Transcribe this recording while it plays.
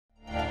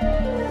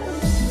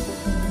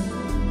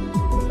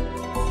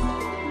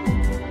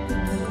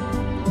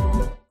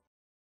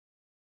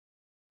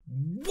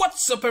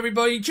What's up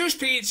everybody,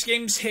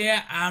 JoesphGames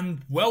here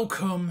and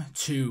welcome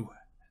to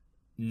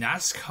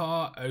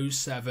Nascar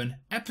 07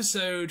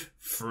 episode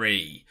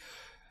 3.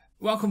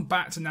 Welcome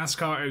back to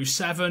Nascar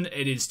 07.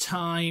 It is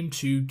time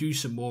to do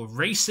some more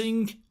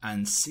racing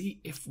and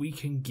see if we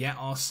can get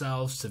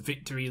ourselves to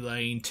victory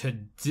lane.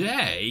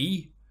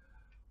 Today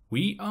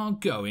we are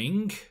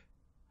going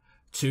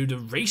to the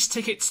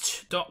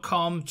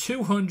racetickets.com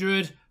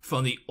 200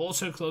 from the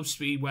Auto Club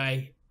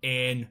Speedway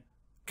in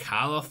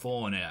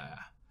California.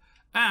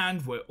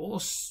 And we're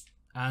also,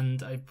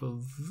 and I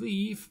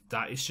believe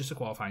that is just a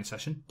qualifying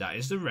session. That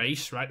is the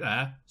race right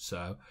there.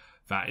 So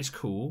that is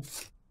cool.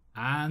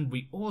 And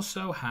we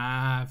also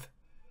have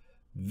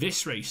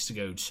this race to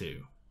go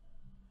to.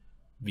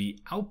 The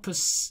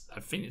I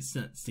think it's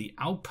the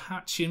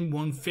Alpachin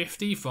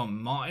 150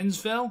 from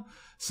Martinsville.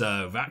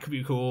 So that could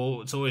be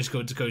cool. It's always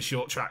good to go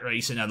short track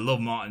racing. I love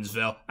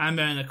Martinsville. And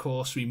then of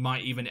course we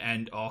might even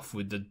end off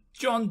with the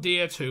John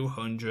Deere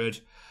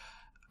 200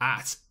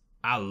 at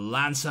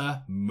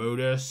Atlanta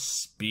Motor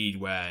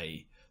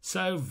Speedway.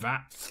 So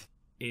that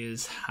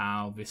is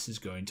how this is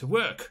going to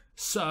work.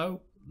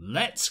 So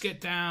let's get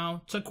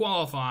down to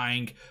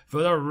qualifying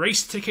for the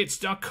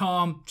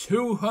racetickets.com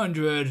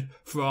 200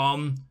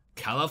 from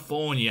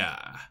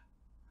California.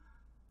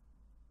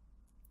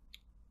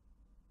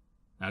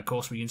 Now, of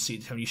course, we can see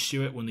Tony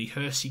Stewart won the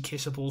Hersey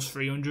Kissables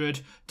 300.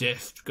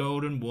 Diff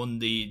Golden won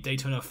the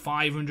Daytona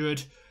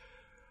 500.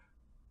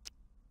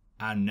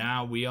 And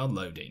now we are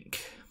loading.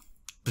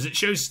 Because it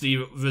shows the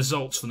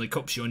results from the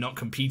cups you're not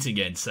competing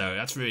in, so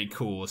that's really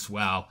cool as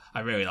well. I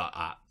really like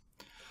that.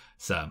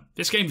 So,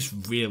 this game is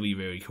really,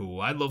 really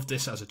cool. I loved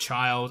this as a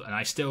child, and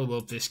I still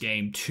love this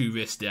game to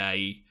this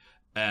day.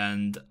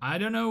 And I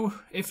don't know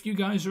if you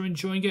guys are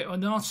enjoying it or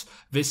not.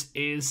 This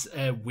is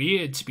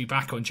weird to be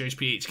back on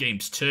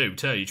JoesphGames too, to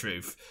tell you the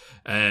truth.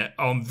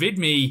 On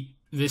VidMe,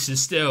 this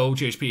is still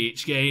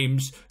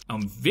JoesphGames.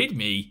 On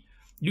VidMe,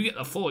 you get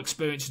the full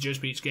experience of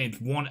JoesphGames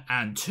 1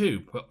 and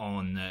 2. But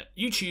on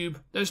YouTube,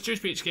 there's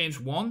JoesphGames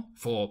 1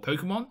 for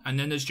Pokemon, and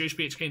then there's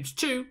JoesphGames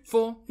 2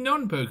 for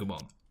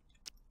non-Pokemon.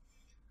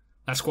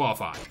 That's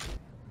qualified.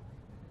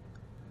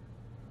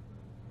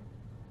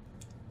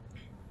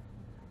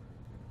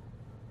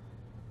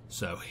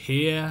 So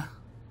here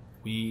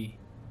we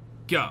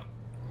go.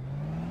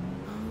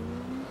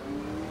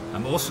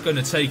 I'm also going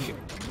to take...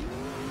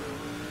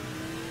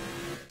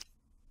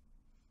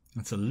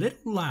 That's a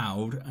little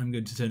loud. I'm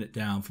going to turn it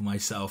down for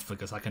myself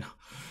because I can...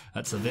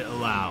 That's a little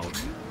loud.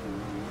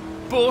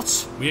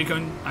 But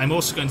I'm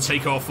also going to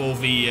take off all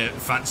the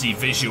fancy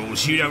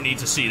visuals. You don't need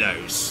to see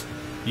those.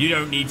 You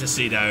don't need to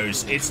see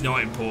those. It's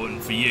not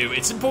important for you.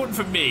 It's important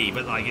for me,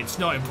 but like it's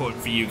not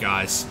important for you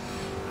guys.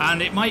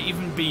 And it might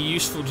even be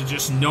useful to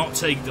just not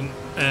take them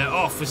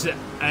off,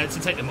 to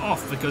take them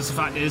off, because the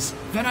fact is,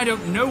 then I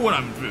don't know what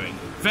I'm doing.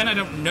 Then I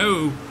don't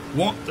know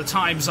what the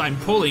times I'm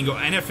pulling or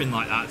anything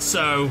like that.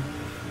 So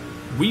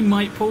we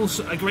might pull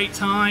a great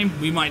time,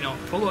 we might not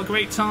pull a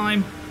great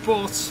time,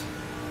 but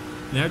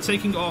you know,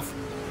 taking off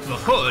the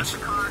hood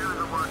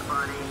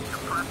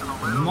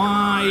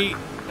might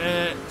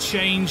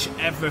change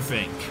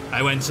everything.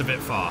 I went a bit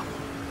far.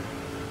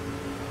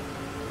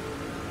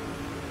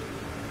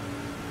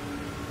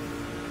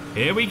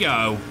 Here we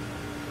go.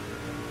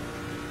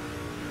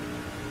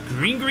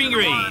 Green, green,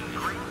 green.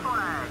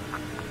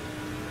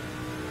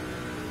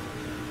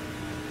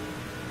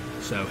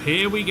 So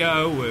here we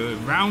go. We're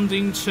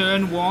rounding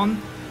turn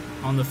 1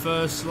 on the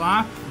first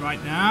lap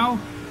right now.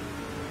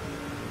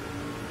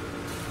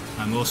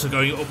 I'm also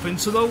going up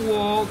into the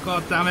wall.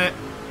 God damn it.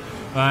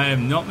 I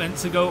am not meant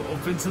to go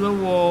up into the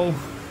wall.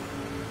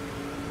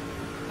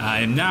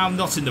 I am now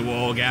not in the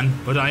wall again,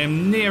 but I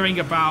am nearing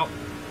about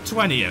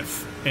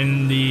 20th.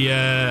 In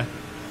the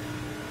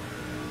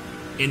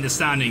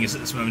standings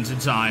at this moment in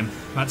time.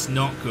 That's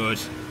not good.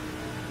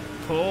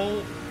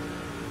 Pull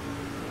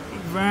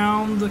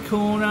round the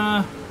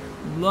corner,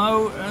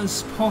 low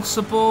as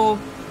possible.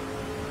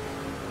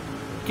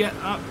 Get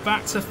that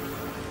back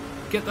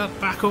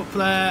up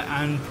there,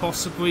 and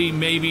possibly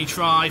maybe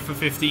try for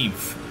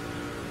 15th.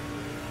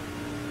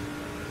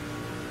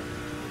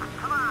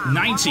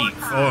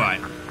 19th. All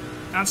right,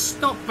 that's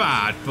not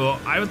bad, but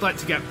I would like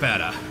to get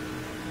better.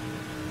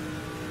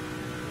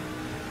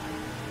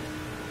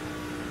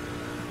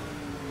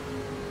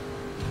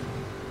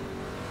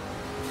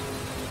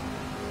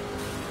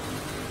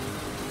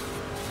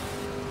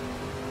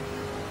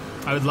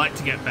 I would like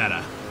to get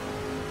better.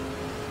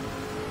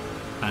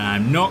 And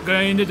I'm not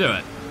going to do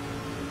it.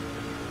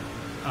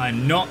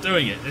 I'm not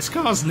doing it. This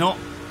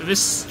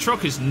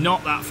truck is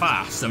not that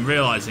fast. I'm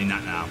realizing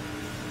that now.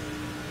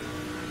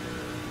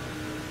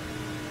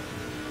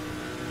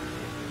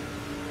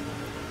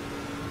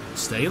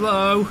 Stay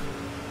low.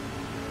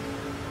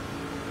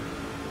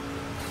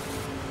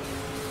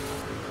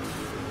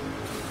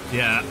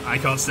 Yeah, I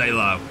can't stay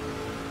low.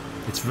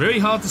 It's really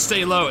hard to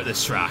stay low at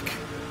this track.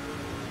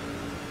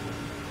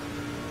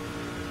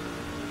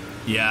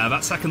 Yeah,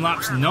 that second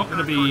lap's not going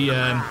to be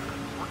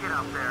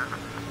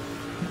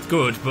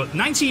good, but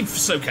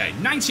 19th's okay.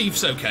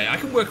 19th's okay. I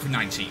can work with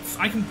 19th.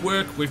 I can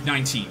work with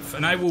 19th,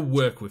 and I will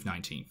work with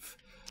 19th.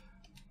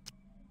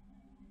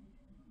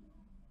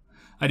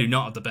 I do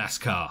not have the best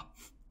car,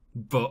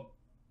 but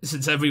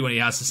since everybody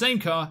has the same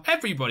car,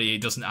 everybody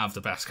doesn't have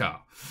the best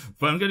car.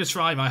 But I'm going to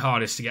try my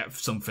hardest to get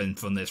something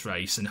from this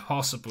race and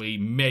possibly,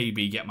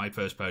 maybe get my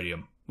first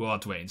podium. We'll have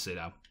to wait and see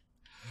now.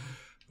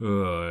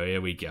 Oh, here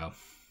we go.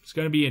 It's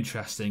going to be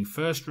interesting.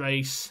 First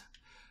race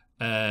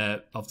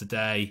of the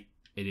day.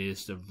 It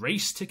is the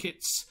Race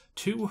Tickets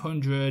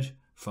 200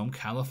 from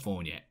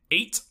California.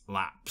 8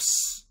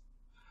 laps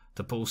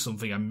to pull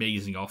something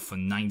amazing off for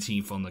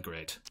 19th on the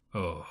grid.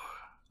 Oh,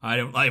 I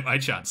don't like my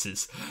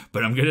chances,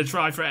 but I'm going to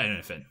try for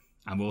anything,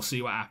 and we'll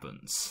see what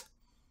happens.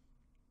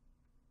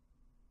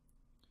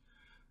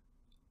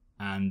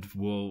 And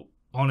we'll,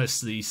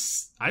 honestly,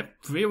 I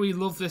really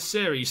love this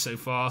series so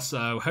far,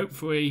 so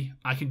hopefully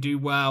I can do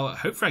well.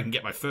 Hopefully I can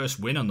get my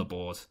first win on the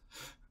board.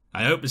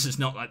 I hope this is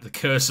not like the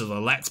curse of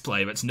the Let's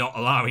Play that's not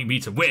allowing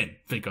me to win,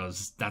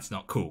 because that's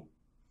not cool.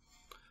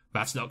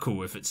 That's not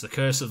cool if it's the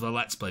curse of the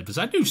Let's Play, because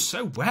I do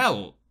so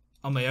well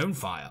on my own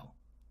file.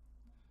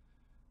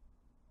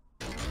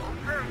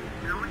 Okay,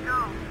 here we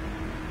go.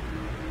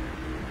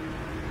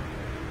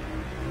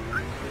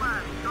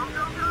 Go,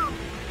 go, go.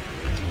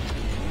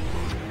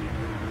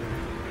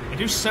 I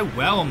do so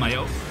well on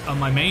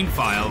my main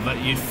file that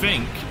you'd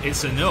think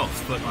it's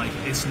enough, but like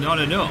it's not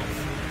enough.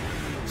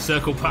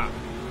 Circle pack.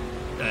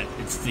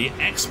 It's the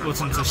X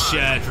button to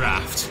share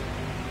draft.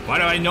 Why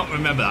do I not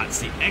remember that? It's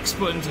the X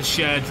button to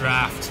share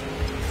draft.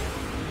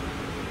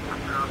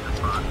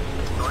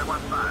 Only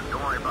 1-5.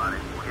 Don't worry about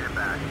it. We'll get it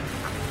back.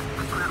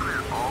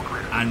 Clear, all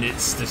clear. And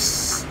it's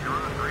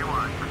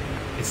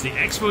the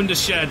X button to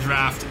share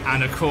draft,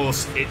 and of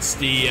course it's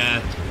the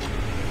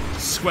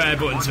square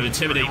button to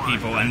intimidate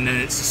people, and then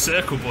it's the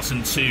circle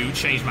button to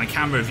change my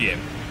camera view,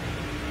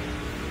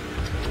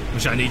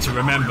 which I need to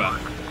remember.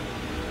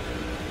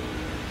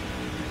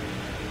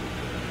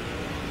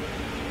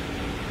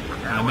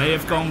 I may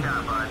have gone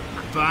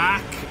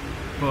back,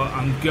 but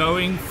I'm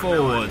going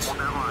forward.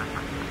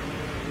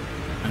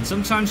 And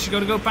sometimes you got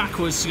to go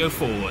backwards to go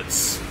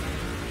forwards.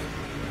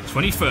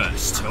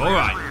 21st,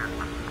 alright.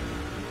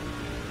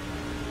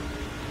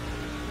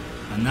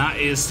 And that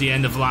is the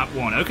end of lap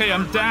 1. Okay,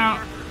 I'm down.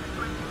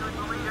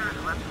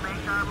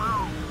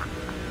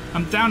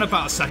 I'm down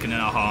about a second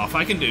and a half.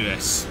 I can do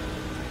this.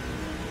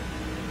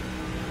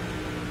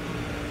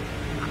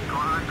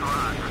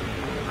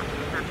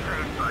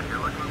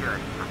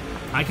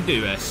 I can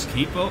do this.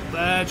 Keep up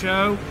there,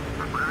 Joe.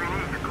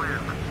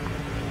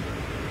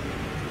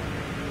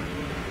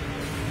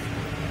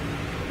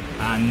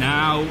 And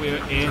now we're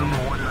in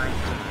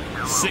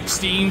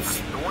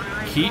 16th.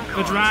 Keep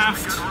the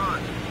draft.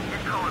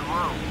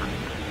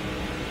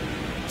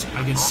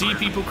 I can see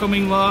people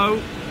coming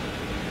low,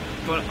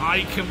 but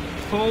I can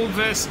pull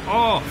this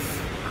off.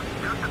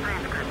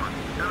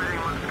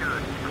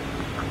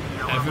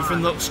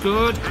 Everything looks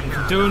good.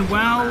 I'm doing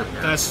well.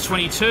 There's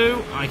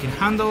 22. I can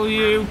handle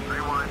you.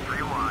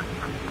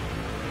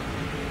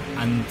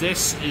 And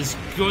this is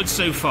good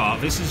so far.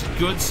 This is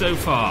good so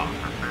far.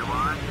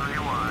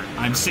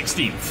 I'm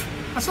 16th.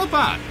 That's not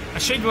bad. I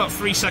shaved about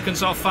 3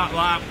 seconds off that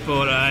lap,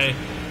 but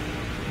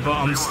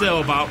I'm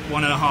still about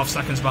 1.5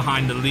 seconds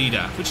behind the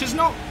leader, which is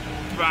not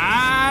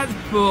bad,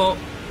 but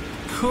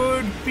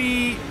could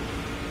be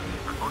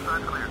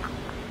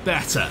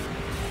better.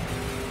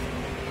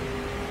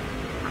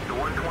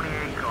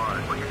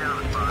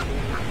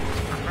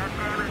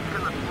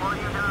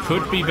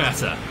 Could be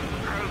better.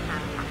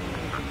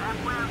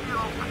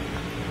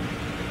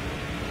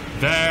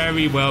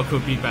 Very well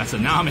could be better.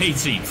 Now I'm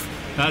 18th.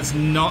 That's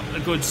not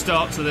a good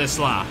start to this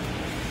lap.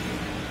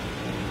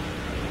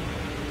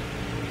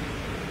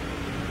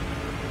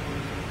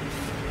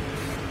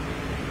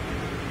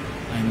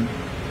 And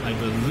I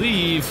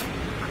believe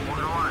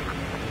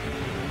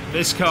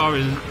this car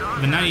is,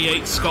 the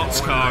 98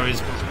 Scott's car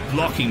is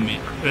blocking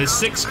me. The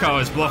 6 car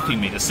is blocking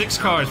me. The 6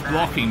 car is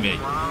blocking me.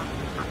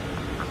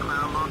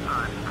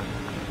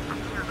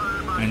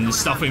 And it's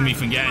stopping me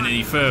from getting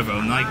any further.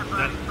 And like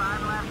that,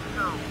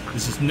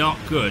 this is not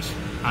good.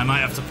 I might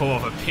have to pull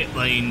off a pit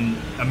lane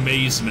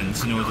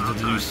amazement in order to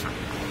do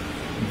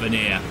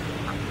veneer.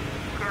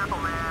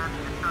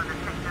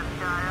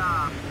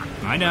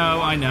 I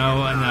know.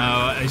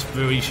 I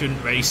really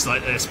shouldn't race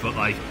like this, but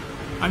like,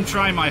 I'm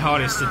trying my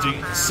hardest to do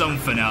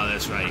something out of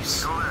this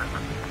race.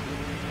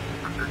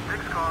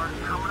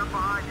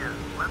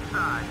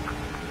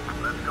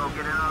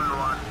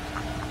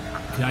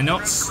 Can I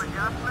not?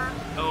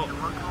 Oh,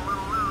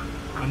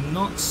 I'm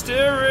not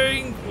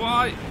steering.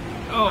 Why?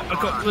 Oh, I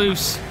got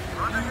loose.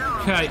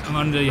 Okay, I'm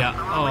under, yeah.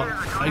 Oh,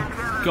 I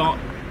got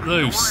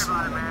loose.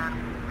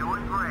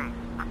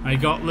 I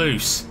got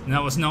loose. And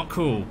that was not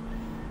cool.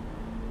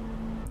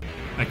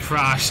 I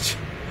crashed.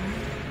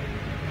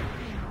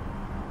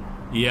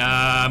 Yeah,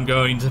 I'm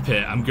going to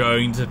pit. I'm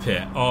going to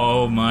pit.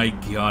 Oh my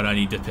god, I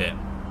need to pit.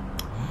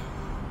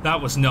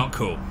 That was not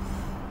cool.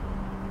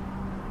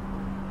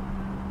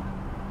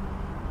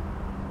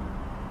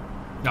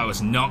 That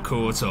was not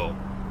cool at all.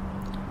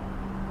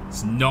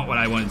 It's not what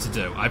I wanted to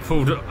do.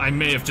 I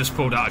may have just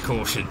pulled out a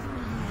caution.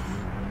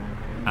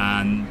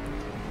 And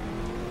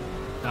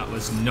that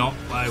was not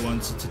what I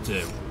wanted to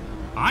do.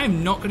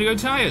 I'm not going to go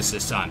tyres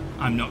this time.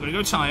 I'm not going to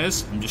go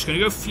tyres. I'm just going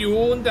to go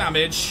fuel and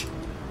damage.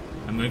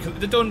 I'm going to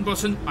click the done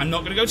button. I'm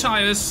not going to go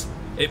tyres.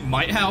 It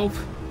might help.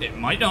 It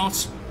might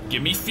not.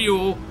 Give me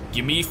fuel.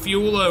 Give me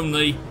fuel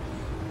only.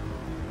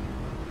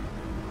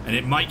 And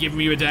it might give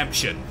me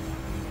redemption.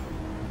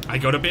 I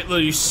got a bit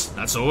loose.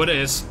 That's all it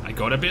is. I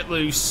got a bit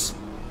loose.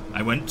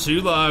 I went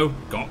too low.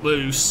 Got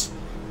loose.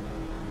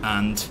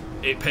 And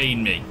it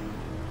pained me.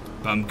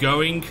 But I'm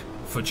going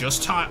for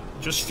just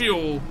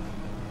fuel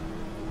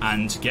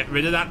and get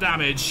rid of that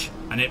damage,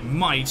 and it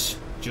might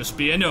just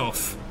be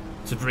enough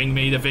to bring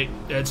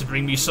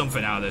me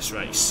something out of this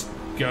race.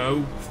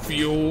 Go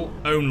fuel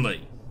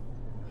only.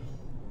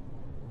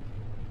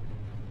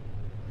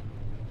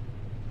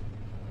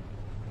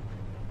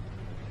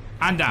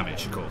 And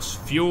damage, of course.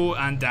 Fuel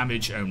and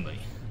damage only.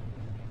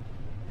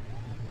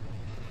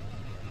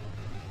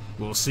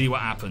 We'll see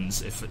what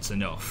happens if it's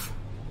enough.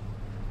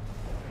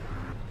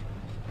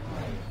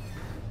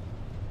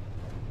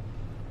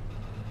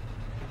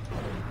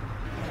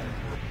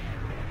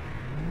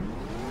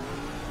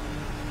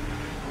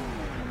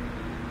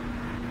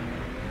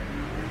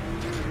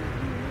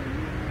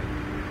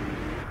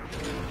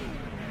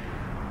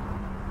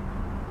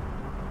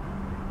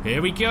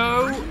 Here we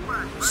go.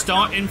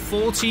 Starting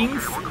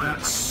 14th.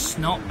 That's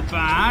not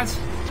bad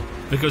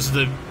because of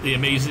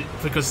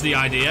the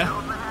idea.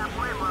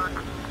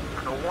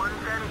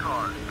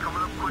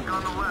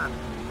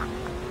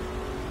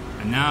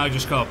 And now I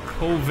just gotta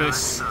pull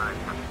this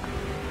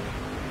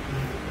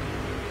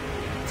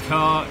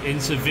car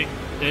into the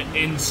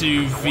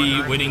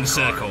winning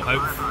circle.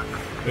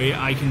 Hopefully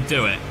I can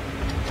do it.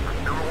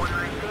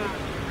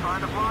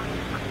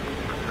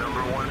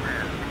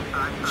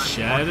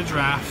 Share the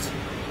draft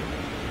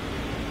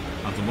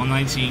of the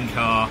 119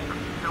 car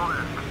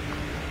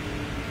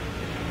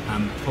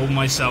and pull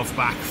myself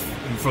back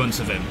in front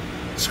of him.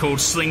 It's called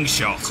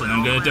slingshot, and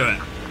I'm going to do it.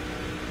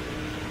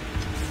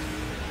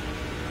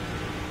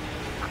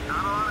 Not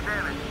a lot of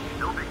damage,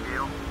 no big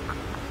deal.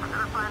 I'm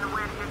gonna find a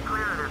way to get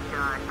clear of this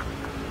guy.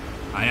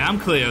 I am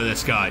clear of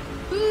this guy.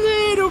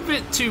 Little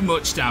bit too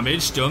much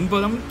damage done,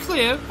 but I'm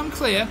clear. I'm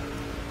clear.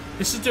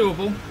 This is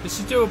doable. This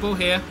is doable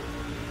here.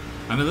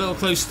 I'm a little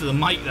close to the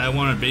mic that I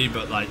want to be,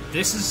 but like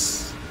this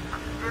is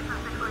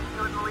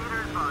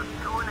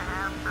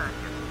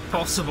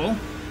possible.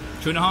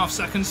 2.5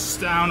 seconds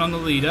down on the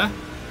leader.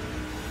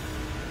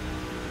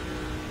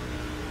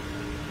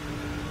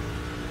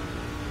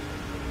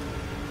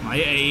 My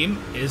aim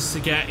is to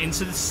get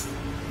into the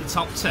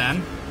top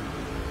 10,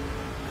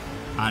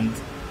 and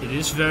it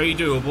is very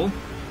doable.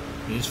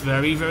 It is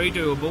very, very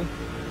doable.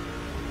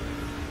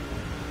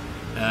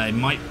 I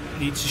might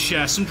need to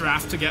share some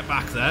draft to get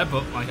back there,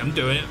 but like I'm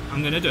doing it.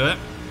 I'm going to do it.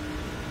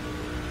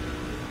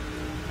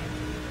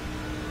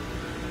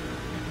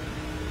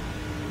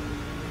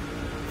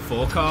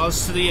 Four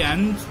cars to the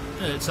end.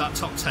 It's that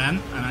top 10,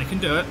 and I can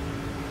do it.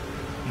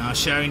 Now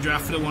sharing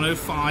draft for the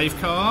 105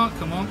 car.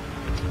 Come on.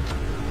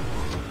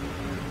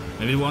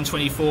 Maybe the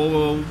 124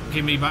 will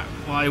give me back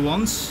what I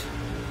want.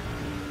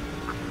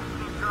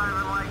 Keep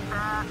driving like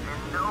that,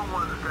 and no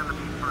one's gonna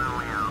be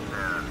friendly out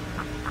there.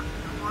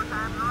 2 more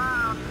times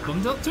around.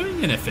 I'm not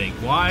doing anything.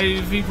 Why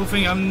do people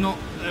think I'm not?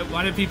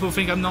 Why do people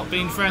think I'm not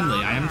being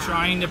friendly? I am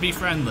trying to be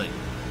friendly.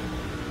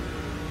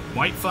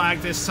 White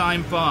flag this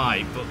time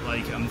by, but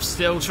like I'm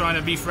still trying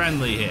to be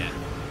friendly here.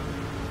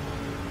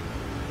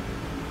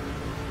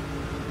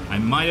 I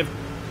might have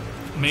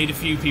made a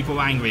few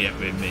people angry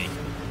with me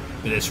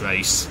with this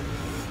race,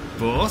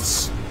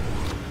 but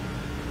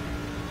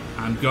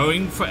I'm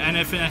going for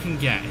anything I can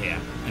get here.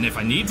 And if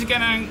I need to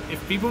get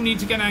if people need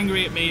to get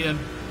angry at me, then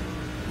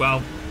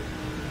well,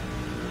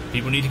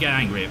 people need to get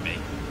angry at me.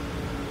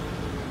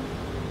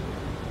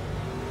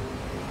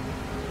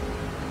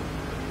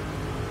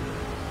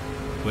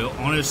 We'll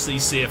honestly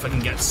see if I can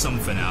get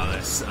something out of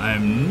this.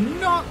 I'm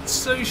not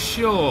so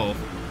sure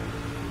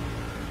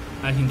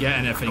I can get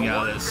anything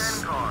out of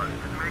this.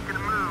 Making a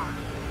move.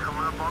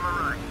 Coming up on the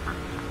right.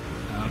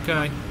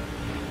 Okay.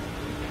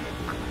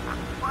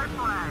 White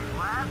flag,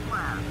 last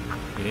lap.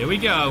 Here we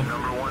go.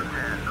 Number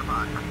 110, the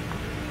box.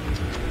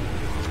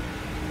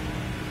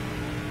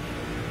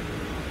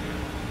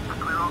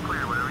 Clear, all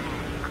clear, whatever you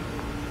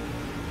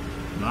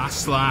need.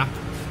 Last lap.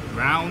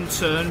 Round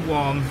turn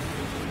 1.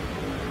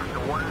 The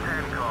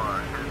 110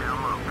 car is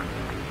down low.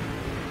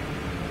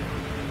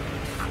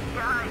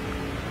 Guys,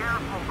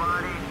 careful,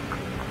 buddy.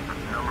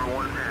 Number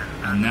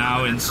 110. And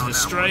now into the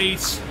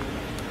straight.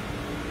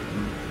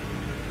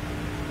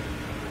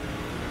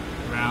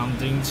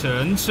 Rounding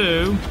turn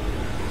 2.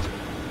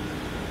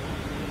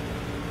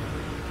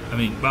 I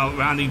mean, well,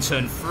 rounding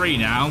turn 3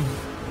 now.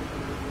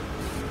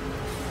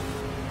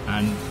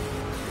 And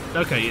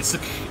okay,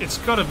 it's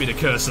got to be the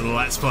curse of the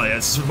Let's Play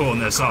that's pulling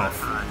this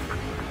off.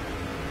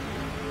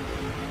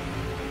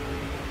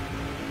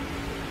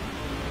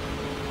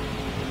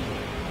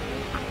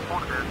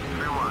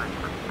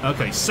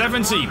 Okay,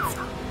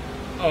 17th.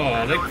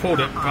 Oh, they pulled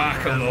it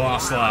back on the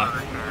last lap.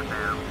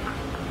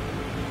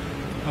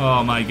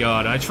 Oh my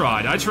god, I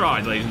tried,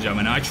 ladies and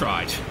gentlemen, I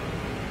tried.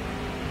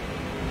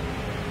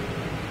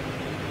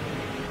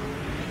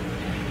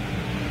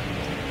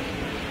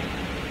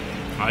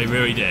 I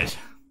really did.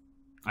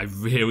 I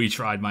really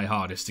tried my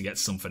hardest to get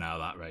something out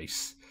of that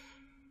race.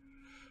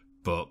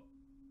 But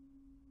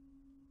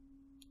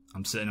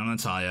I'm sitting on a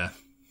tyre,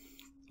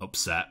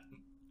 upset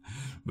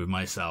with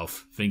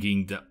myself,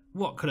 thinking that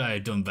what could I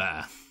have done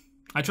better?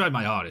 I tried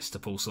my hardest to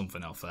pull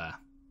something off there.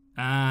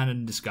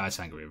 And this guy's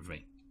angry with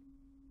me.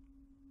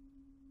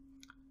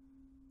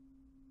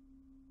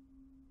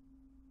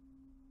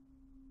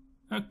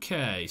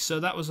 Okay, so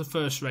that was the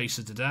first race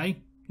of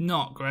today.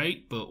 Not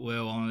great, but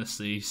we'll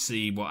honestly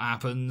see what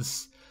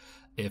happens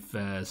if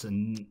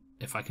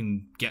I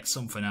can get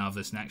something out of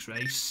this next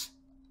race.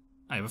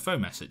 I have a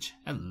phone message.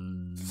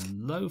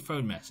 Hello,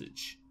 phone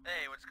message.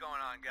 Hey, what's going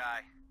on,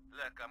 guy?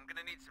 Look, I'm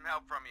gonna need some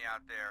help from you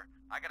out there.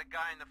 I got a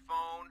guy on the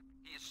phone.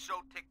 He is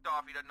so ticked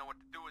off he doesn't know what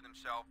to do with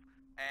himself,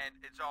 and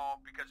it's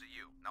all because of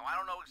you. Now, I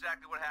don't know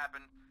exactly what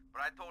happened,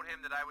 but I told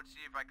him that I would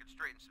see if I could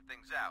straighten some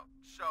things out.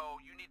 So,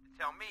 you need to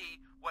tell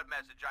me what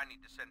message I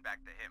need to send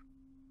back to him.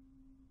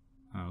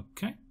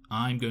 Okay.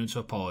 I'm going to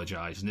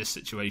apologise. In this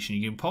situation,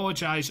 you can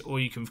apologise or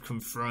you can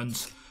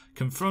confront.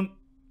 Confront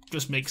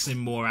just makes him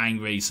more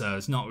angry, so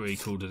it's not really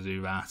cool to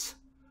do that.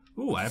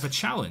 Ooh, I have a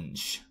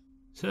challenge.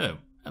 So,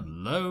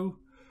 hello.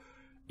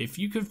 If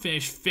you can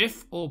finish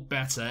 5th or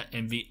better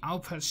in the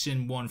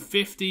Alpecin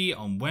 150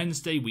 on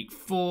Wednesday, week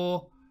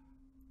 4,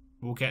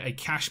 we'll get a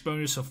cash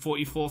bonus of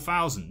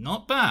 44,000.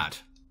 Not bad.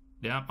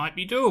 That might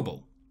be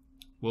doable.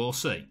 We'll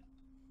see.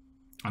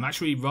 I'm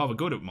actually rather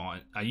good at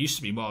Martin. I used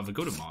to be rather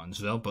good at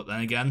Martinsville, but then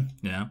again,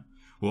 you know,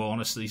 we'll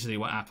honestly see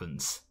what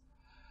happens.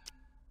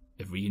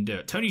 If we can do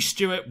it. Tony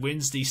Stewart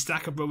wins the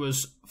Stacker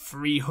Brothers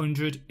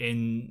 300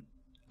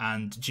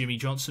 and Jimmy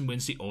Johnson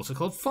wins the Auto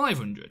Club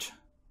 500.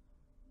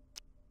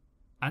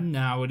 And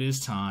now it is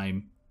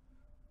time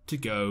to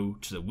go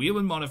to the Wheel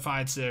and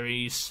Modified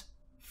Series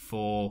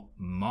for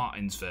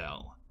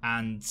Martinsville.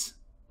 And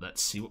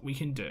let's see what we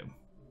can do.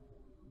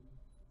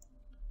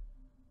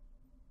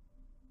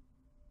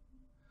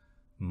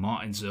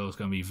 Martinsville is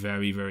going to be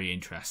very, very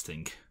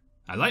interesting.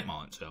 I like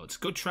Martinsville. It's a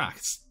good track.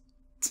 It's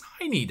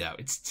tiny, though.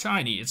 It's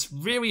tiny. It's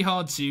really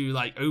hard to,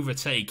 like,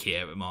 overtake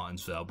here at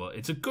Martinsville, but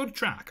it's a good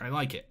track. I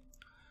like it.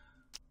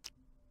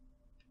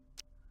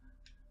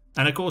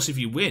 And, of course, if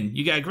you win,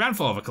 you get a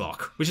grandfather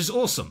clock, which is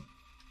awesome.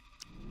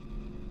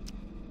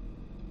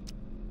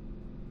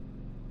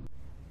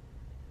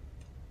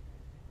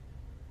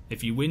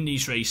 If you win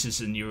these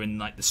races and you're in,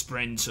 like, the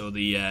sprint or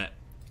the...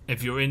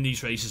 if you're in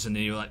these races and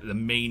you're, like, the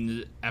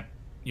main...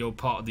 you're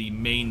part of the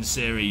main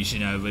series, you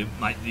know,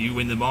 like you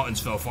win the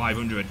Martinsville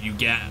 500, you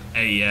get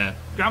a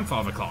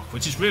grandfather clock,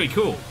 which is really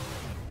cool.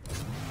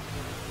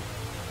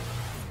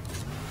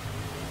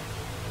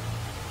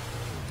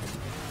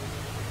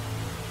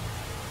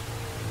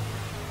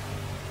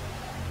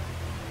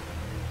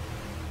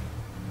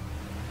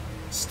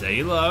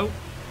 Stay low,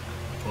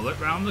 pull it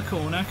round the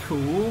corner,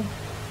 cool,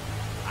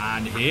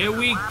 and here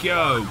we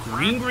go,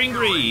 green, green,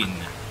 green.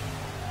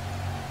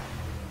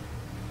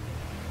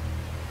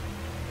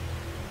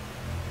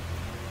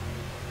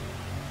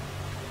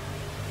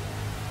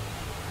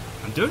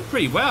 I'm doing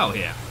pretty well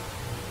here.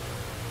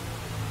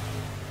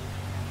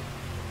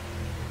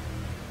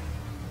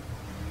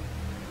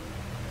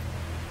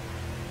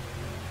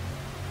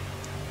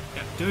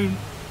 Yeah, doing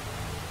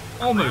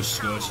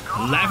almost good.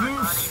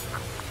 11th.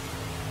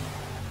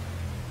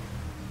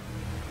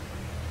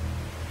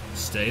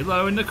 Stay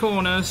low in the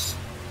corners.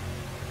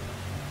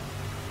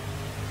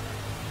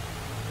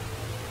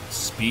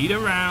 Speed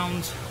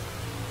around.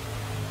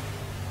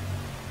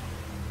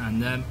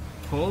 And then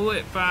pull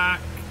it back.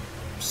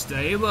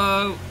 Stay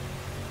low.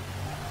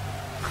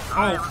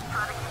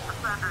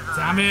 Oh,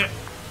 damn it.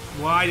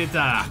 Why did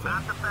that happen?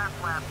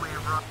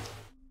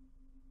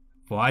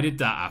 Why did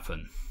that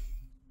happen?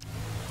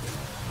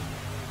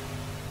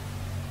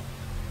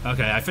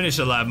 Okay, I finished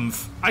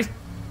 11th. I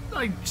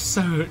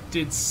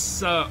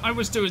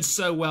was doing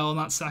so well on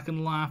that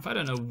second lap. I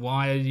don't know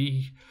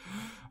why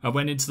I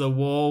went into the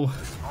wall.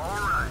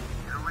 Alright,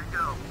 here we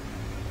go.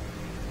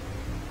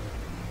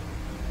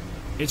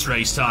 It's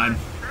race time.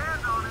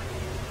 Stand on it.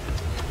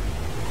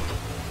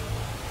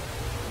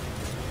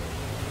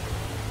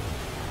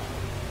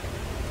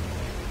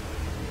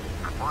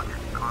 Watch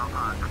it, car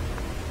park.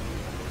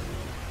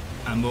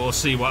 And we'll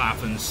see what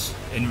happens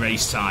in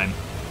race time.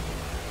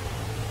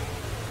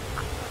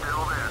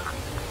 Still there.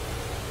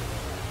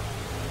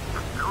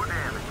 No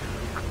damage.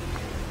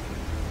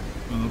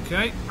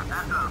 Okay,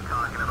 That's what I'm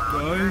talking about.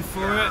 going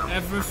for it.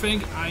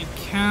 Everything I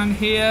can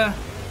here.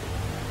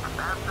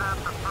 That's not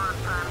the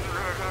first time you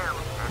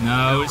hit him.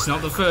 No, it's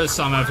not the first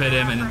time I've hit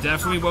him, and it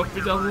definitely won't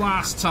be the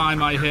last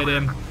time I hit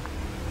him.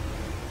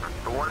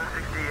 The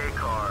 168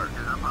 car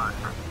is up high.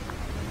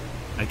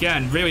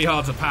 Again, really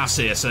hard to pass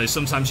here, so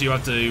sometimes you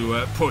have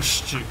to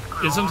push.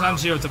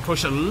 Sometimes you have to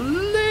push a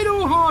little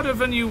little harder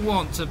than you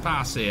want to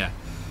pass here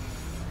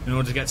in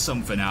order to get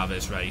something out of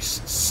this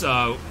race.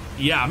 So,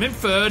 yeah, I'm in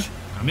third.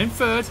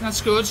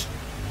 That's good.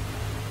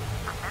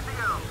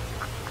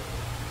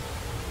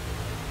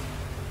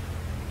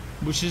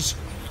 Which is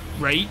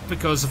great,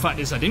 because the fact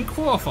is I didn't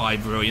qualify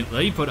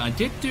brilliantly, but I'm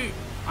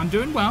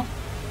doing well.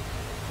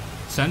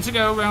 10 to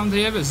go around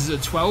here. This is a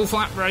 12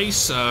 lap race,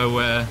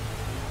 so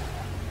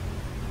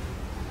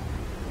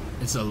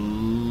it's a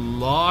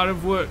lot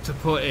of work to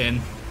put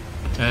in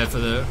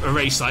for a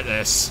race like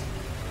this.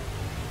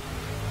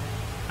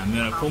 I'm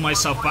going to pull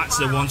myself back to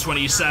the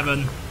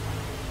 127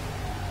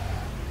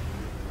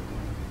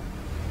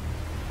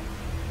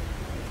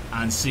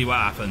 and see what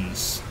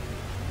happens.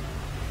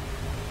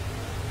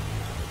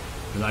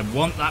 Because I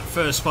want that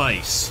first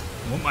place.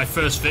 I want my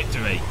first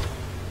victory.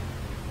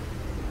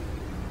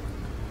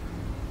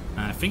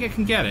 And I think I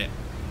can get it.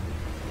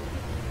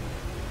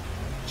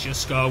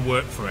 Just gotta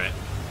work for it.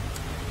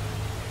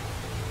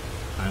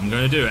 I'm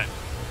gonna do it.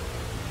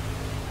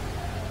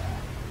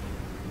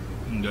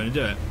 I'm gonna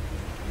do it.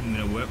 I'm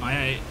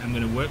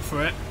gonna work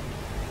for it.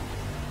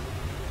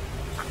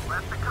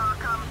 Let the car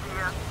come to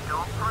you.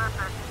 Don't press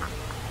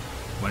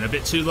it. Went a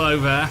bit too low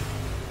there.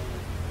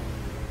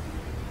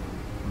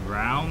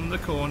 Round the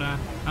corner.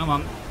 Come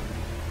on.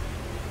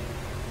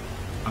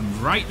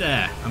 I'm right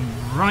there. I'm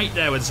right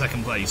there with the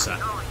second placer.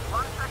 Only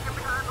 1 second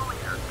behind the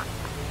leader.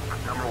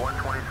 Number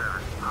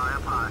 127. High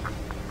up high.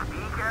 Be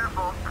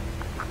careful.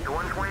 The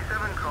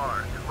 127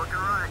 car is looking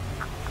right.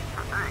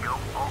 There you go.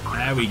 All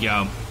clear. There we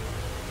go.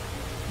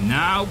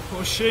 Now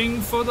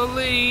pushing for the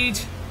lead.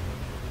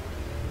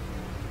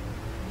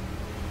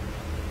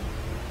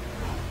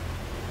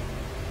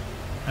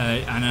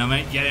 And I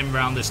might get him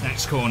round this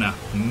next corner.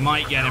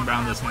 Plenty of time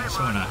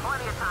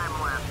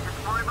left.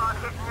 Just worry about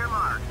hitting your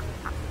mark.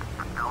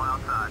 Go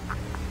outside.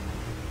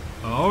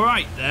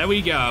 Alright, there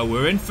we go.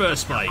 We're in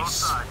first place.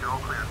 Outside, you're all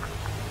clear.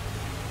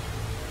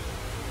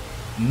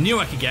 Knew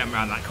I could get him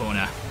around that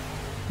corner.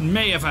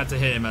 May have had to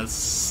hit him a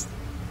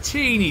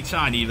teeny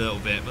tiny little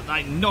bit, but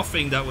like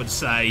nothing that would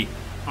say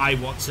I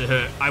want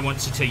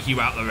to take you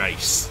out of the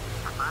race.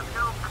 Let's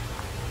go.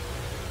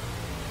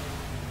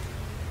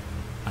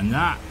 And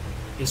that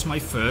is my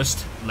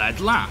first lead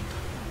lap.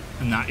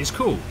 And that is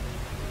cool.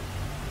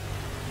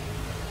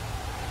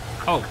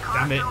 Oh,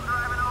 damn it. Still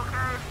driving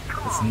okay?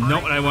 Come That's on,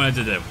 not what I wanted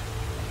to do.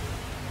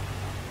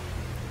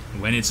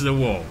 Went into the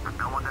wall.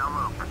 Going down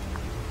low.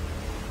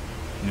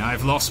 Now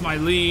I've lost my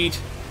lead.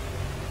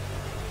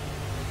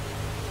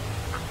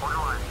 Hold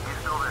on. He's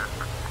still there.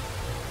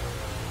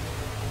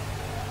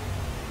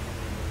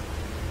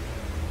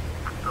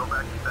 Go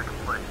back to second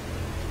place.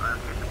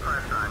 Let's get the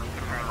pressure on. You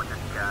can hang with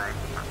this guy.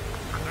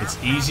 It's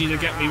easy to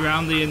get me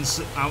round the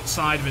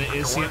outside than it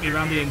is to get me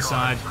round the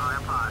inside.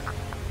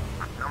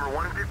 Number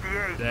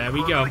 158. There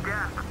we go.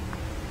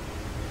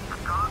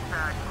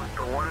 Contact with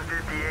the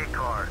 158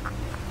 car.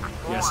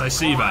 Yes, I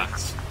see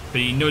that.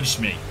 But he nudged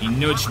me. He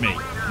nudged me.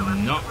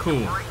 Not cool.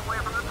 Break away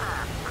from the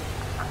pack.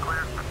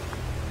 Clear.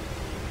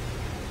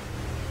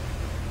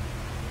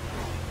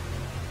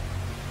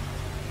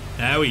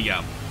 There we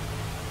go.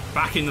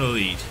 Back in the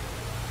lead.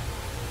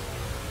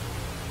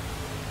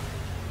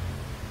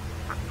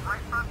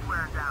 Right front's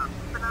wearing down.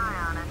 Keep an eye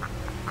on it.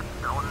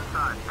 Going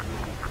inside.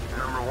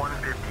 Number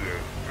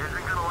 158.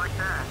 Isn't gonna like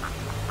that.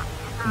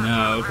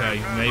 No, okay,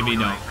 maybe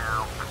not.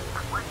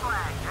 White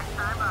flag, next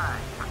time by.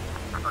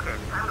 Okay,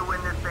 time to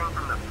win this thing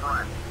from the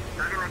front.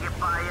 They're gonna get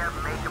by you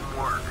and make them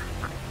work.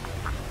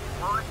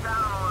 Slow it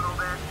down a little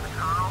bit. The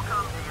car will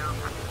come to you.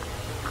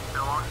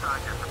 Still on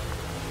target.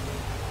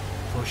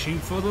 Pushing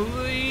for the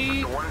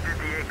lead. The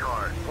 158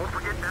 car. Won't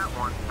forget that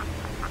one.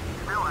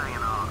 Still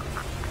hanging on.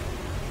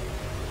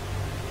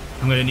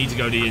 I'm going to need to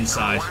go to the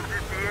inside.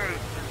 158.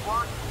 Just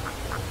watch.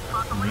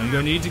 I'm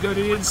going to need to go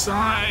to the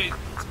inside.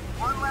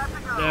 One lap to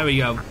go. There we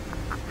go.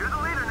 You're the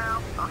leader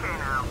now. Okay,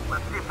 now,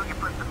 let's see if we can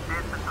put some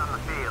distance on the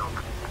field.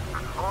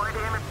 Avoid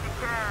him if you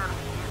can.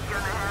 He's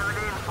gonna have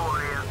it in for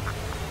you.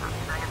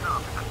 Seconds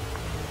up.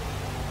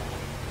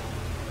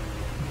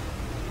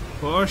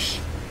 Push.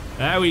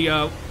 There we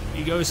go.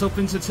 He goes up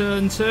into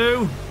turn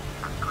 2.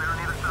 Clear on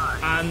either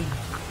side. And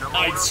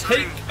I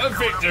take a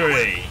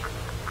victory.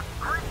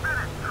 3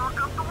 minutes.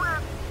 Truck up the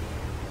win.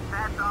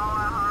 That's all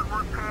our hard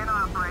work paying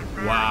off right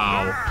there.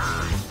 Wow.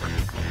 Yeah.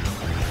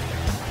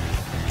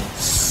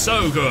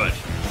 So good.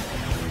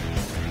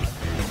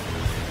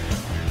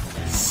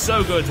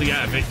 So good to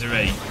get a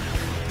victory.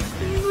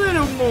 A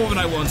little more than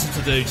I wanted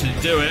to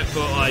do it,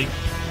 but like,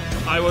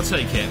 I will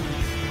take it.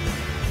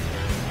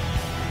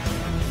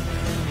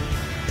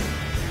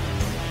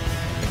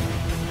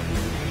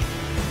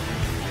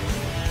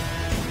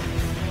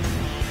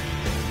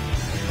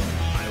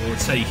 I will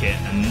take it,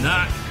 and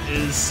that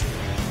is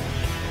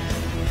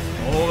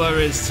all there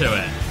is to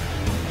it.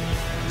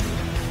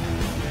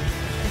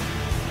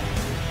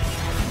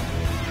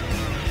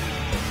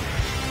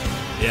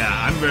 Yeah,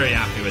 I'm very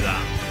happy with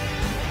that.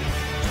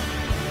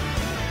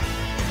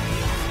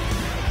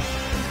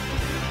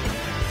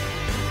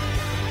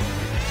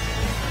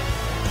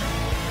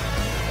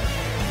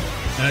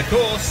 And of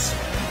course,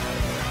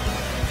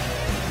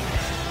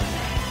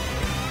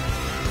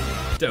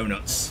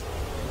 donuts.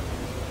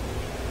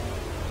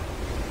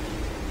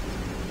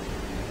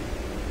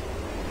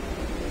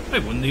 I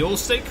won the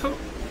All-State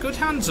Good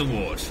Hands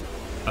Award,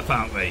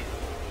 apparently.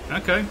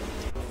 Okay.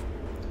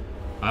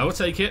 I will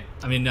take it.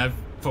 I mean, I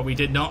probably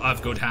did not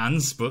have good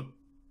hands, but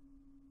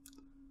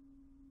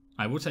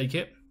I will take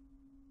it.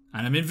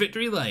 And I'm in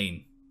victory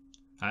lane.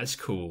 That's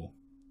cool.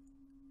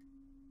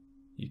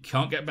 You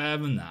can't get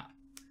better than that.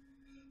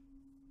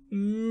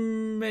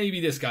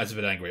 Maybe this guy's a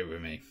bit angry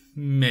with me.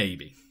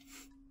 Maybe.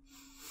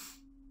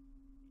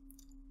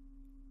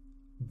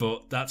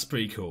 But that's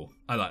pretty cool.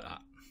 I like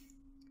that.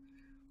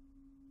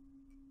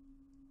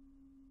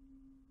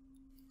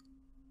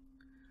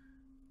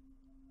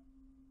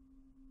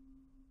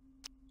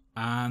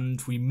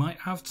 And we might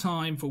have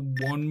time for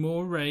one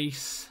more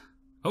race.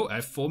 Oh, I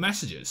have 4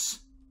 messages.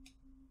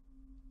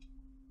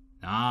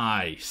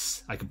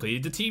 Nice. I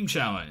completed the team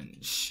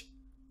challenge.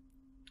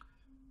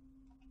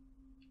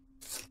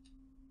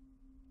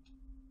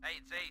 Hey,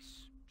 it's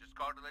Ace. Just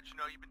called to let you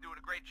know you've been doing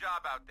a great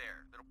job out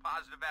there. Little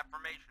positive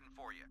affirmation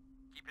for you.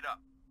 Keep it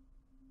up.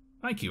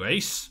 Thank you,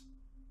 Ace.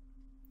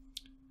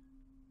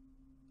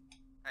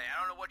 Hey, I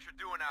don't know what you're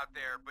doing out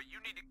there, but you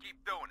need to keep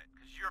doing it,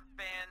 because your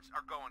fans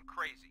are going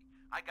crazy.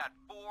 I got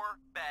 4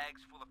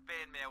 bags full of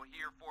fan mail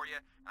here for you,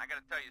 and I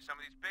gotta tell you, some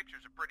of these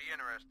pictures are pretty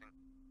interesting.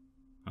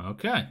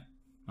 Okay.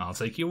 I'll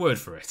take your word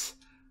for it.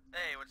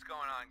 Hey, what's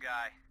going on,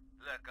 guy?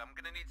 Look, I'm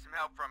gonna need some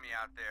help from you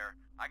out there.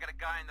 I got a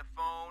guy on the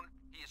phone.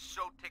 He is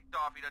so ticked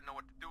off he doesn't know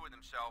what to do with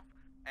himself,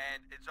 and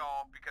it's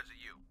all because of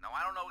you. Now,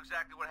 I don't know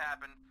exactly what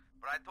happened,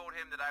 but I told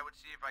him that I would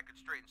see if I could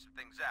straighten some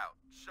things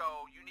out.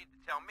 So, you need to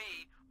tell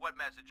me what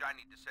message I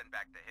need to send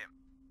back to him.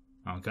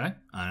 Okay.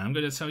 And I'm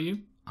going to tell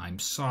you,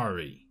 I'm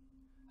sorry.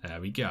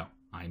 There we go.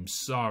 I'm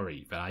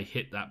sorry that I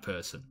hit that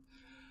person.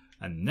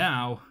 And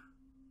now...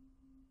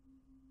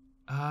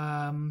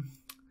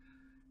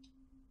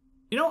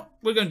 You know what?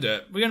 We're going to do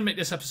it. We're going to make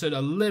this episode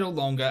a little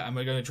longer, and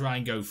we're going to try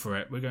and go for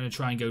it. We're going to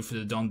try and go for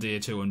the Don Deere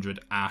 200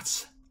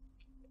 at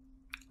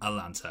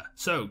Atlanta.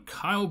 So,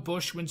 Kyle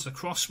Busch wins the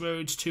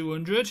Crossroads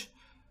 200.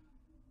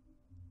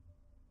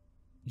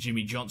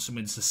 Jimmy Johnson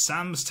wins the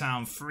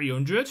Samstown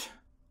 300.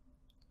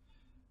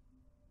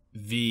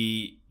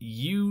 The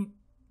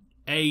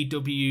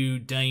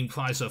UAW Dane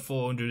Chrysler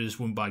 400 is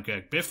won by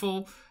Greg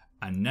Biffle.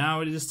 And now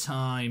it is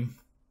time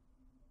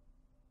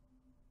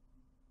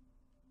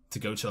to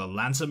go to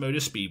Atlanta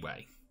Motor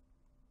Speedway.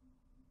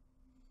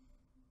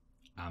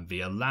 And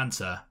the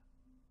Atlanta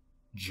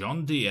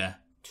John Deere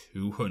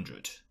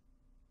 200.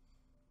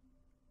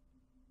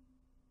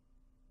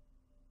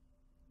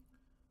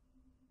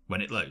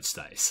 When it loads,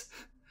 that is.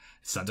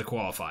 It's time to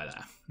qualify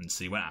there and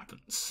see what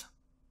happens.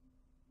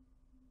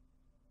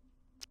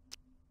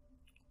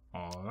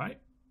 Alright.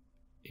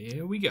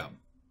 Here we go.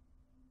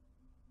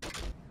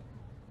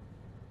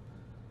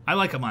 I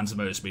like Atlanta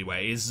Motor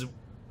Speedway. It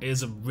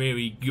is a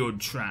really good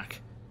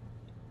track.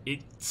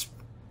 It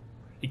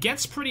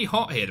gets pretty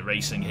hot here, the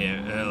racing here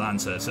at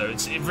Atlanta, so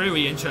it's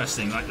really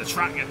interesting. Like the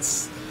track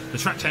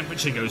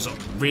temperature goes up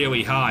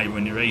really high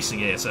when you're racing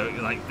here, so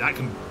like that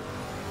can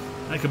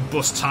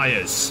bust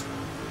tires.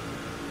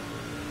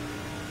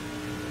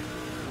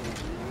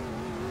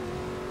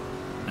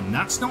 And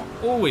that's not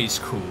always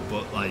cool,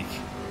 but like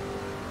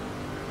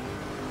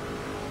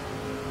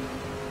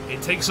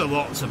it takes a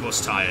lot to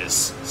bust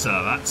tires,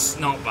 so that's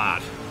not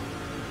bad.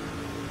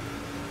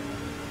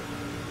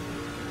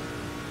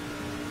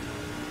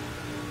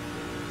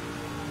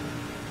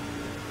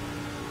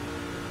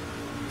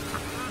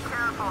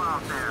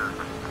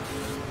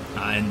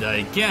 And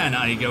again,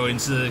 I go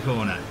into the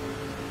corner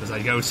because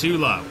I go too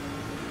low.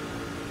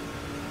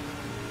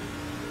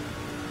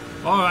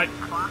 Alright.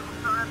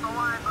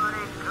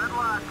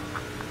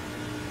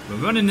 We're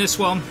running this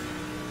one.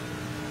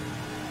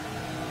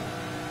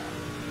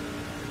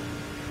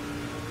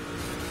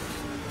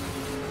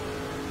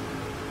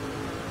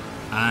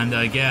 And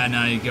again,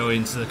 I go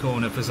into the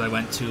corner because I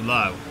went too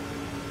low.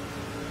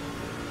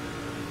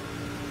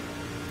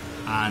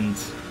 And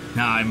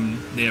now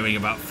I'm nearing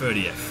about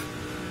 30th.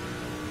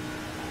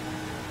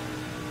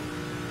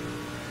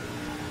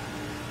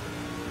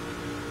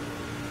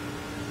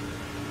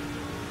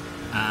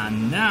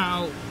 And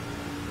now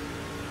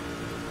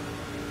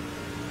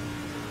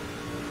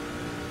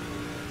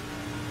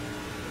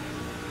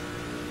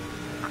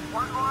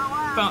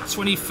about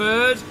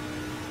 23rd.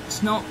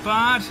 It's not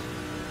bad.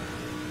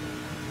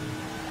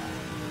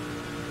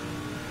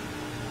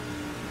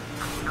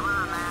 Come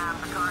on, man.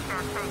 The car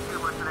can't take too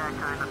much of that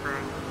kind of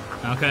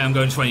thing. Okay, I'm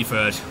going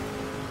 23rd.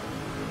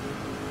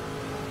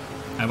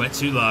 I went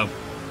too low.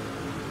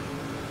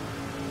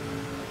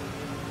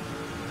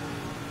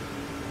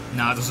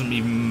 Now it doesn't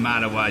even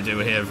matter what I do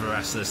here for the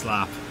rest of this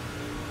lap.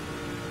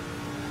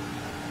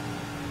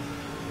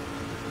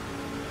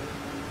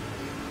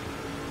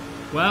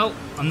 Well,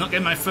 I'm not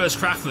getting my first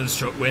Craftsman's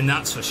truck win,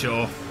 that's for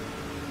sure.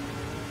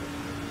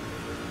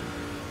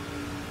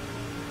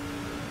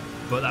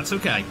 But that's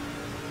okay.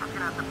 I'm gonna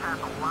have to pass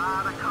a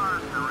lot of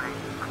cars in the race.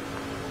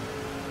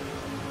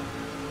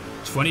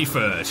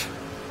 23rd.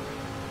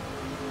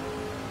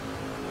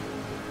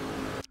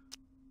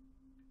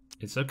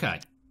 It's okay.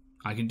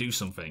 I can do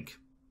something.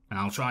 And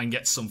I'll try and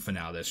get something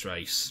out of this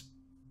race.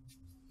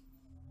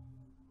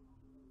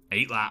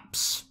 8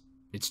 laps.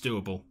 It's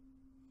doable.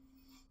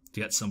 To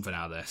get something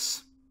out of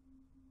this.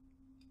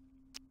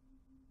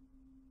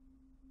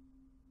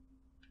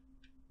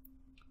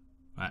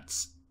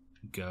 Let's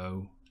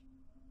go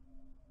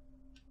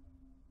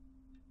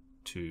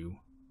to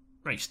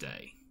race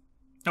day.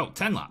 Oh,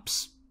 10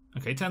 laps.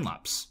 Okay, 10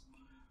 laps.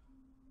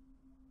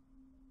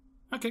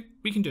 Okay,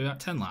 we can do that.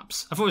 10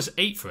 laps. I thought it was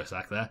 8 for a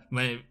sec there.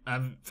 I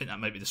think that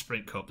might be the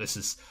Sprint Cup. This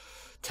is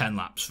 10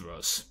 laps for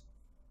us.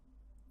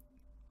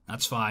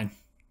 That's fine.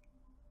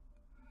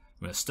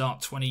 We're going to start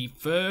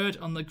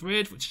 23rd on the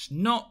grid, which is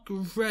not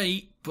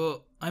great,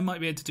 but I might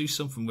be able to do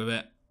something with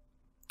it.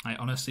 I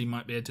honestly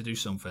might be able to do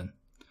something.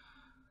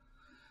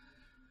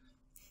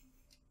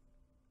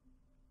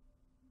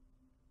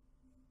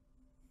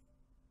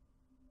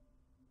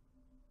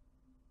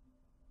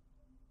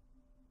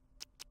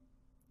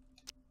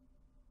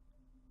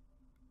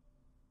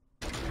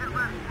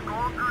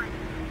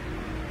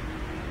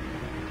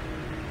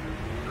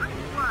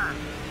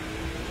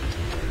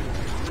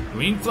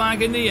 Green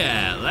flag in the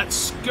air.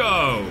 Let's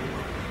go.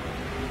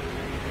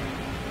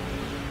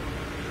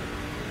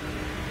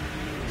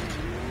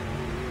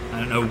 I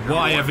don't know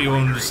why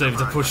everyone was able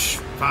to push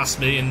past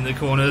me in the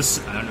corners.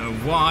 I don't know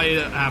why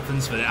it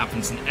happens, but it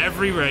happens in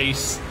every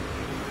race.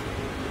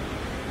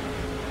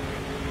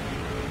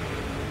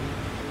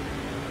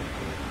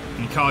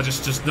 And the car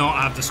just does not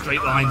have the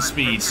straight line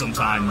speed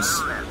sometimes.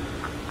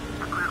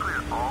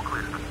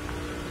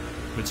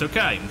 But it's okay.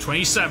 I'm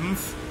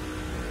 27th.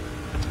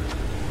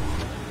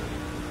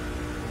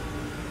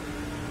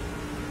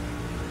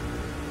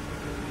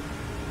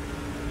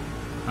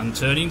 I'm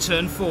turning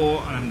turn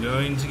 4 and I'm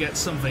going to get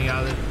something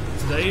out of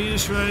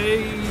today's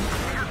race.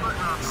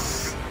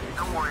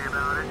 Don't worry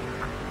about it.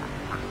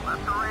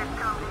 Let the race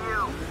come to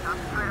you.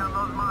 Concentrate on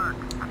those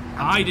marks.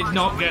 I did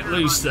not get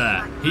loose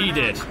there. He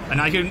did. And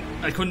I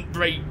couldn't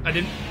brake. I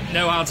didn't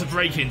know how to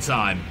brake in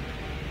time.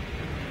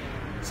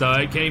 So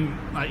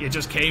it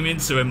just came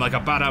into him like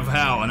a bat out of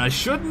hell, and I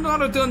should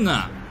not have done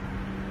that.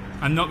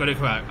 I'm not gonna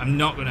crack. I'm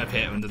not gonna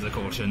pit under the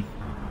caution.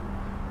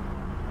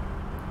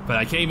 But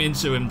I came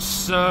into him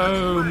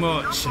so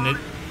much,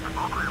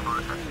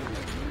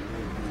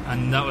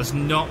 and that was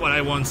not what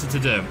I wanted to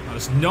do. That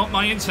was not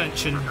my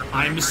intention.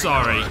 I'm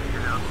sorry.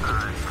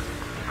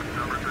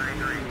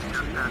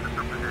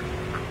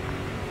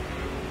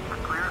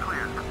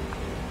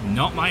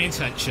 Not my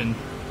intention.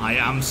 I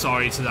am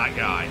sorry to that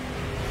guy.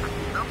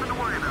 Nothing to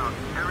worry about.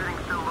 Everything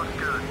still looks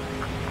good.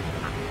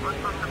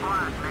 Let's look to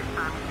black next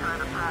time you try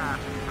to pass.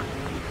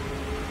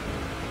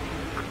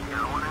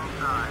 Going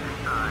inside.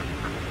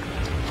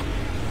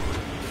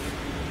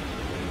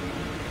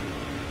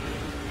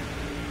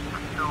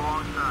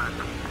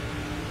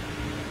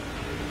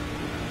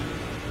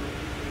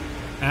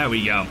 There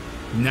we go.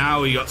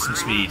 Now we got some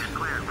speed.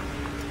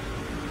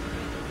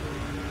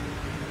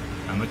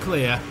 And we're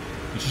clear,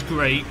 which is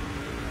great,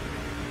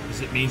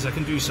 because it means I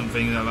can do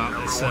something about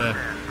this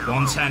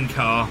 110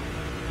 car.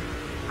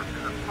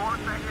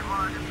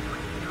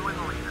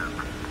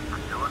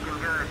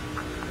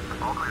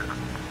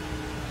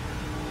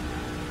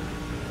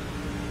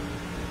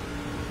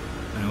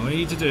 And all we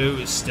need to do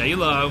is stay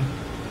low.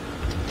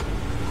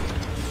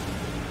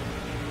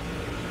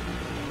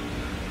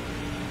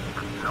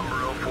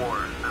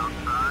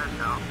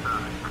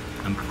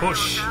 And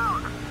push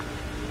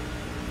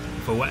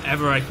for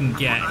whatever I can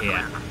get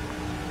here.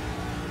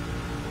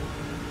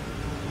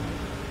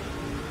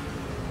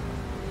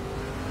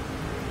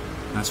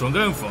 That's what I'm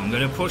going for. I'm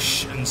going to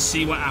push and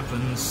see what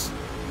happens.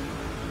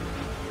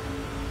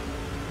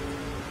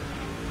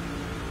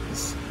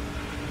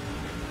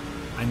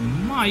 I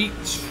might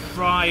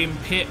try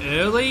and pit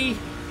early.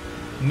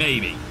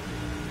 Maybe.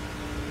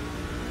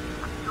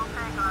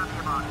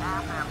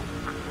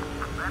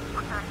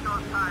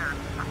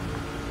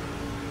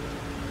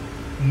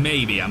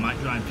 Maybe I might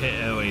try and pit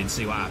early and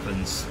see what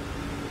happens.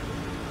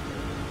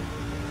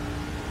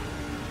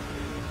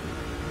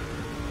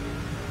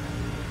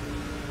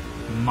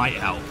 Might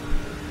help.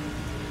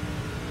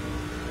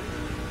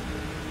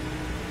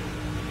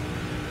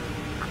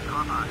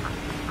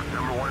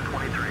 Number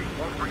 123.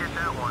 Won't forget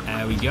that one.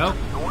 There we go.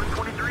 The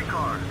 123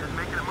 car is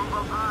making a move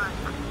up high.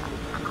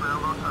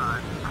 Ground on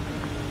side.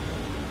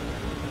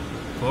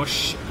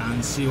 Push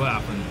and see what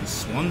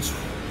happens. Once.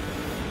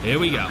 Here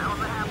we go.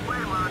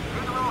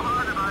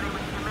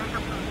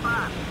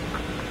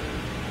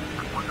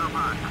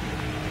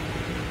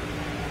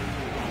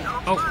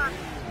 Oh.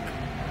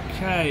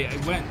 Okay, I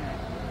went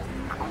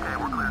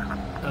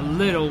a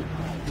little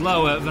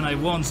lower than I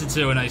wanted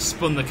to and I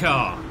spun the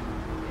car.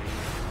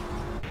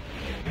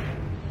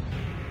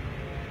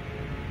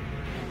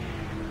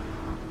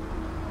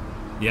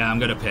 Yeah, I'm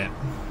gonna pit.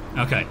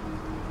 Okay.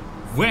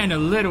 Went a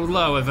little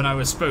lower than I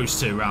was supposed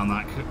to around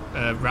that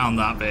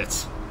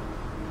bit.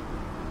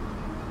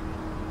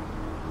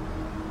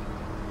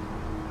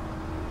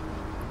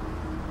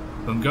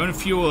 But I'm going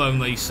fuel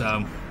only,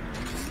 so...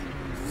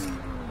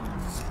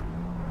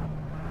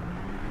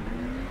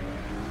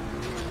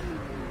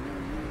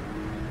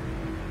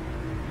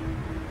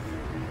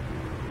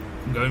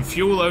 I'm going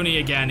fuel only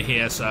again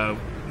here, so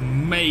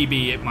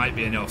maybe it might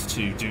be enough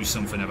to do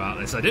something about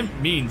this. I didn't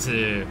mean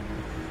to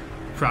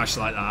crash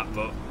like that,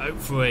 but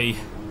hopefully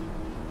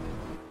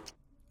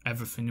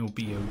everything will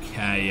be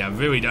okay. I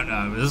really don't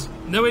know. There's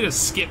no way to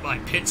skip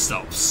like pit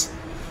stops,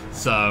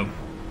 so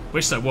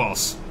wish there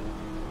was.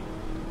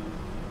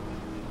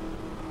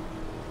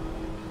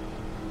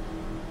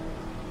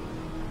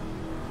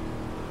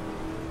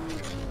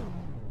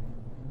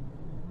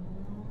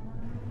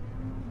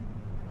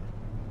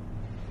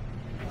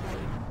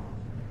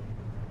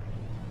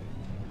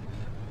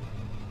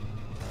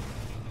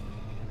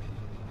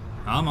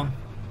 Come on.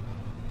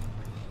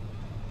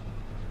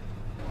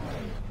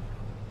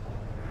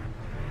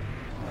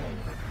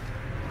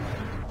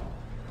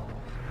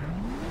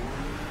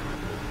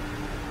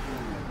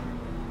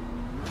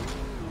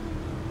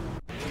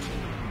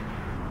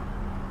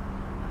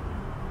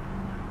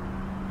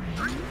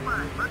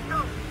 Let's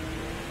go.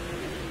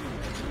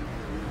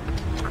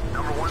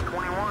 Number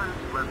 121,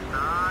 left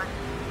side,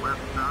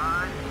 left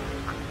side.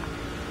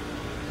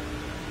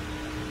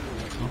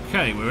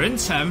 Okay, we're in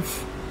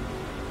 10th.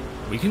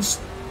 We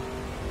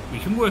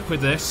can work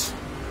with this.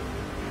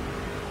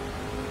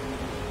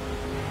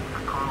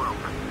 Carlo.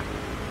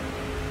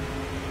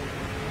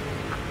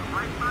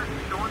 Right side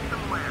showing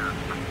some wear.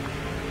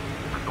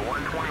 The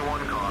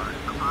 121 car,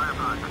 the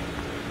firefighter.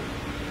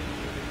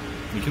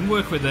 We can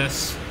work with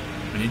this.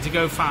 We need to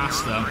go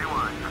faster.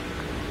 Rewind.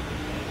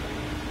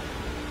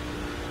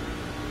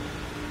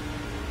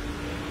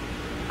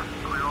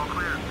 Clear, all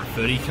clear.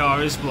 30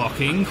 car is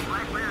blocking.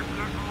 Right rear's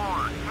getting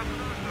more. Take it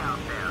easy out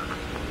there.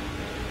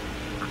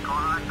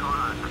 Car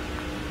hot.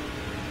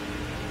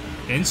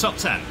 In top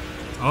 10.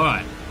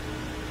 Alright.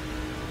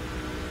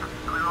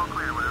 Clear, all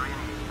clear, whatever you need.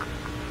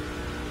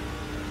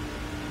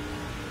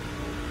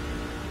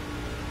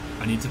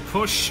 I need to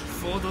push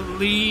for the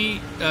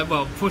lead.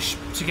 Well, push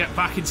to get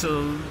back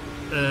into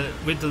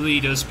with the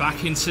leaders,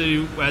 back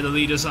into where the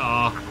leaders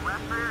are,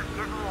 Left rear's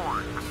getting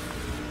warm.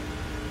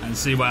 and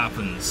see what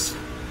happens.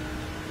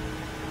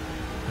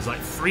 There's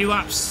like 3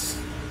 laps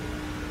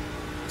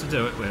to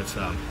do it with,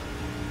 so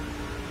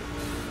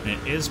it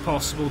is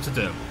possible to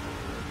do.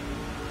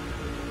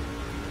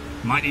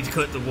 Might need to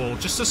clip the wall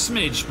just a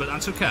smidge, but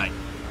that's okay.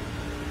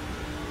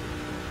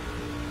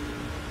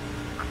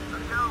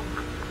 Let's go.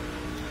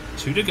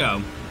 2 to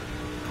go.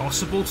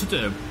 Possible to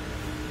do.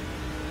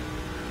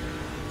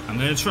 I'm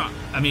going to try.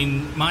 I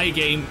mean, my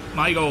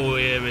goal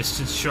here is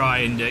to try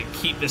and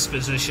keep this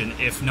position,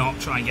 if not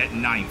try and get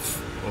 9th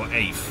or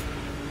 8th.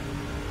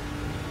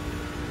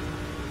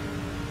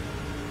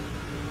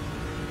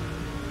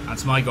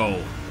 That's my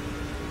goal.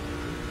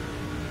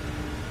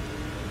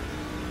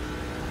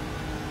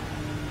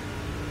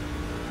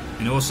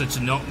 And also to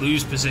not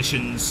lose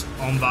positions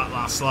on that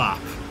last lap,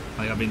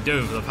 like I've been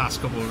doing for the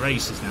past couple of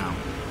races now.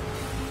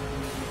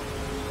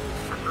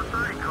 The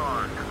 30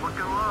 car is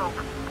looking low.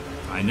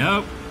 I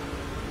know.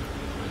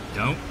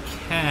 Don't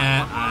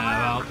care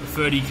about the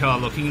 30 car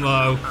looking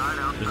low,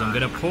 because I'm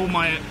going to pull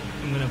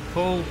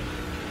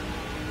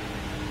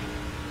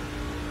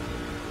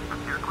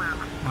You're clear.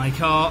 my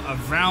car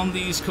around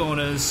these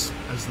corners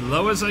as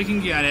low as I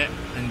can get it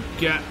and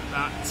get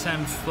that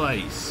 10th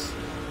place.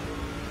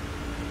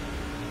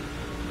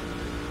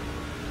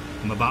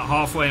 I'm about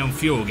halfway on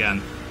fuel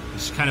again,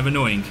 which is kind of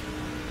annoying.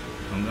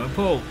 I'm going to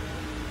pull.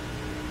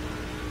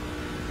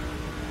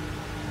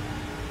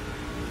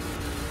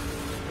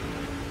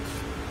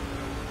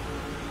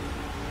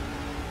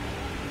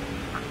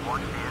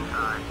 Watch the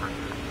inside.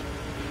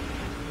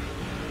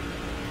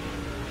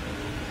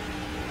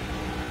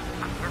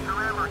 Just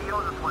remember, he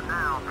owes us one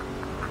now.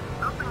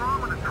 Nothing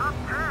wrong with the top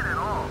 10 at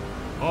all.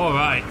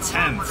 Alright,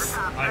 10th.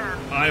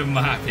 I'm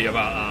happy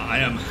about that. I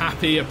am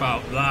happy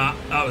about that.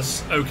 That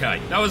was okay.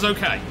 That was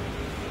okay.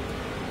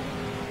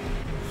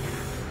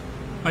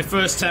 My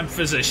first 10th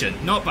position.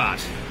 Not bad.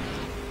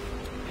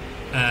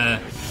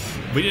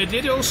 We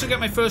did also get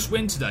my first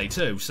win today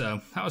too,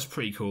 so that was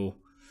pretty cool.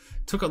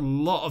 Took a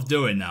lot of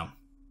doing now.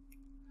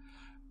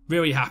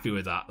 Really happy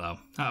with that though.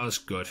 That was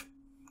good.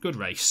 Good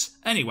race.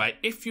 Anyway,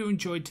 if you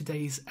enjoyed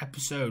today's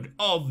episode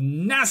of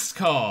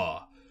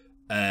NASCAR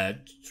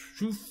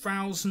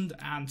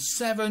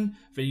 2007,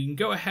 then you can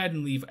go ahead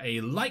and leave a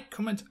like,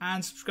 comment,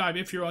 and subscribe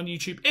if you're on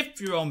YouTube. If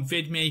you're on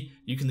VidMe,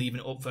 you can leave an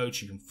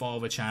upvote, you can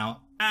follow the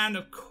channel, and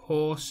of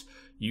course,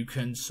 you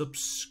can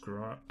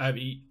subscribe.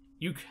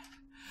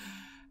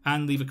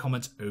 And leave a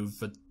comment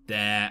over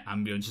there.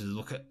 I'm going to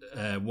look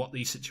at what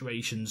these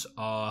situations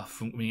are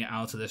from coming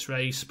out of this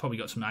race. Probably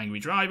got some angry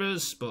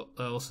drivers, but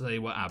I'll say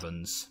what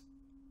happens.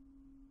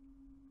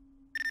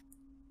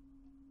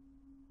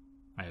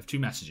 I have 2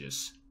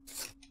 messages.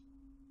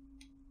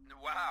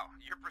 Wow,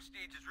 your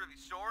prestige is really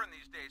soaring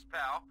these days,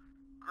 pal.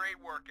 Great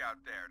work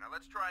out there. Now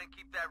let's try and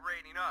keep that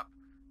rating up.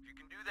 If you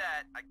can do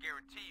that, I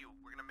guarantee you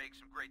we're going to make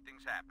some great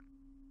things happen.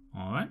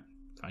 Alright,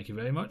 thank you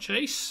very much,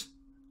 Ace.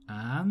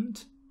 And...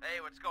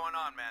 Hey, what's going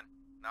on, man?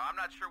 Now, I'm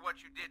not sure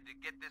what you did to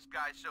get this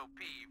guy so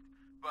peeved,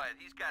 but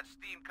he's got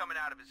steam coming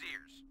out of his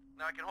ears.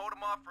 Now, I can hold him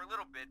off for a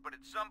little bit, but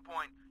at some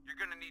point, you're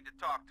going to need to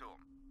talk to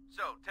him.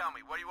 So, tell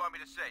me, what do you want me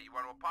to say? You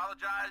want to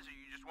apologize, or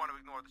you just want to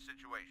ignore the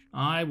situation?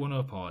 I want to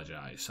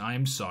apologize.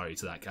 I'm sorry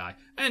to that guy.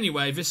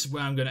 Anyway, this is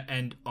where I'm going to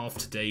end off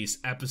today's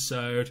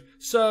episode.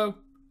 So,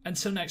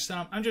 until next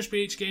time, I'm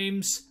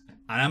JoesphGames,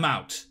 and I'm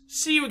out.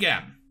 See you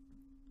again.